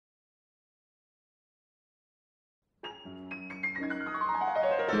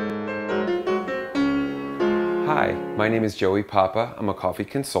Hi, my name is Joey Papa. I'm a coffee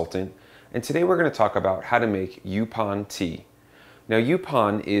consultant, and today we're going to talk about how to make Yaupon tea. Now,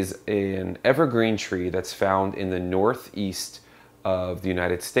 Yaupon is an evergreen tree that's found in the northeast of the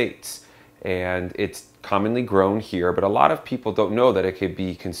United States, and it's commonly grown here, but a lot of people don't know that it could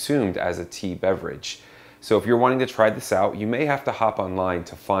be consumed as a tea beverage. So if you're wanting to try this out, you may have to hop online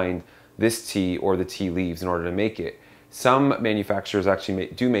to find this tea or the tea leaves in order to make it. Some manufacturers actually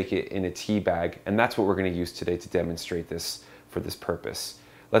do make it in a tea bag, and that's what we're going to use today to demonstrate this for this purpose.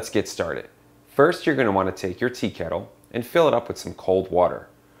 Let's get started. First, you're going to want to take your tea kettle and fill it up with some cold water.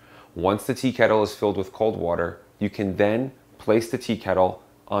 Once the tea kettle is filled with cold water, you can then place the tea kettle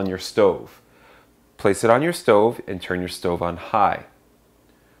on your stove. Place it on your stove and turn your stove on high.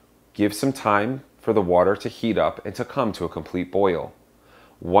 Give some time for the water to heat up and to come to a complete boil.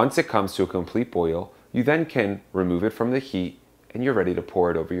 Once it comes to a complete boil, you then can remove it from the heat and you're ready to pour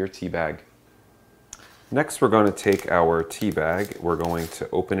it over your tea bag. Next, we're going to take our tea bag. We're going to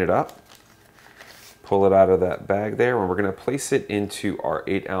open it up, pull it out of that bag there, and we're going to place it into our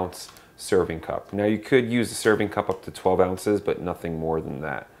 8-ounce serving cup. Now, you could use a serving cup up to 12 ounces, but nothing more than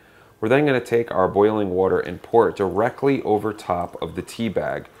that. We're then going to take our boiling water and pour it directly over top of the tea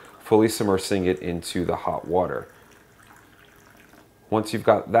bag, fully submersing it into the hot water. Once you've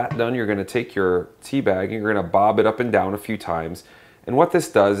got that done, you're going to take your tea bag and you're going to bob it up and down a few times. And what this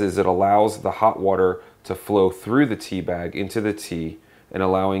does is it allows the hot water to flow through the tea bag into the tea and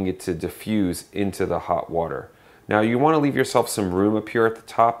allowing it to diffuse into the hot water. Now, you want to leave yourself some room up here at the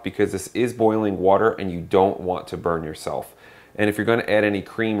top because this is boiling water and you don't want to burn yourself. And if you're going to add any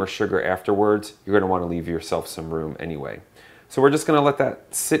cream or sugar afterwards, you're going to want to leave yourself some room anyway. So we're just going to let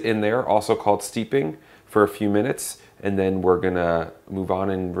that sit in there, also called steeping, for a few minutes, and then we're going to move on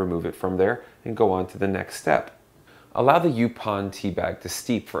and remove it from there and go on to the next step. Allow the Yaupon tea bag to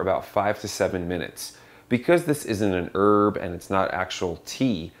steep for about 5 to 7 minutes. Because this isn't an herb and it's not actual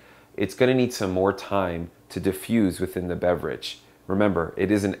tea, it's going to need some more time to diffuse within the beverage. Remember, it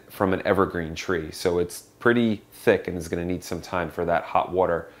isn't from an evergreen tree, so it's pretty thick and is going to need some time for that hot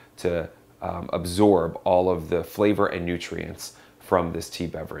water to absorb all of the flavor and nutrients from this tea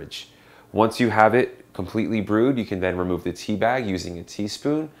beverage. Once you have it completely brewed, you can then remove the tea bag using a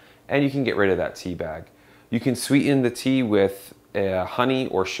teaspoon and you can get rid of that tea bag. You can sweeten the tea with honey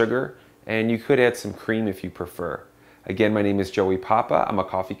or sugar, and you could add some cream if you prefer. Again, my name is Joey Papa. I'm a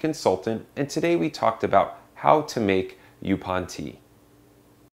coffee consultant, and today we talked about how to make Yaupon tea.